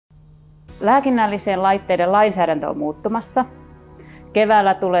Lääkinnälliseen laitteiden lainsäädäntö on muuttumassa.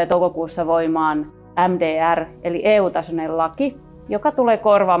 Keväällä tulee toukokuussa voimaan MDR eli EU-tasoinen laki, joka tulee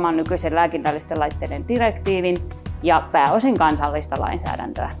korvaamaan nykyisen lääkinnällisten laitteiden direktiivin ja pääosin kansallista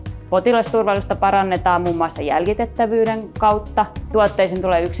lainsäädäntöä. Potilasturvallisuutta parannetaan muun muassa jäljitettävyyden kautta. Tuotteisiin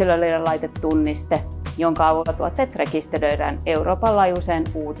tulee yksilöllinen laitetunniste, jonka avulla tuotteet rekisteröidään Euroopan laajuiseen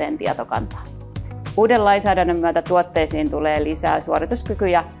uuteen tietokantaan. Uuden lainsäädännön myötä tuotteisiin tulee lisää suorituskyky-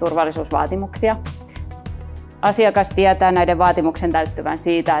 ja turvallisuusvaatimuksia. Asiakas tietää näiden vaatimuksen täyttyvän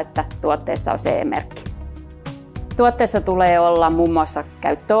siitä, että tuotteessa on CE-merkki. Tuotteessa tulee olla muun muassa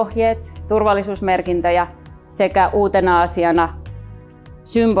käyttöohjeet, turvallisuusmerkintöjä sekä uutena asiana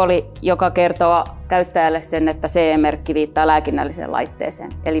symboli, joka kertoo käyttäjälle sen, että CE-merkki viittaa lääkinnälliseen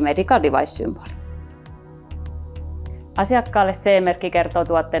laitteeseen, eli medical device-symboli. Asiakkaalle CE-merkki kertoo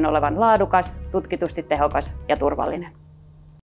tuotteen olevan laadukas, tutkitusti tehokas ja turvallinen.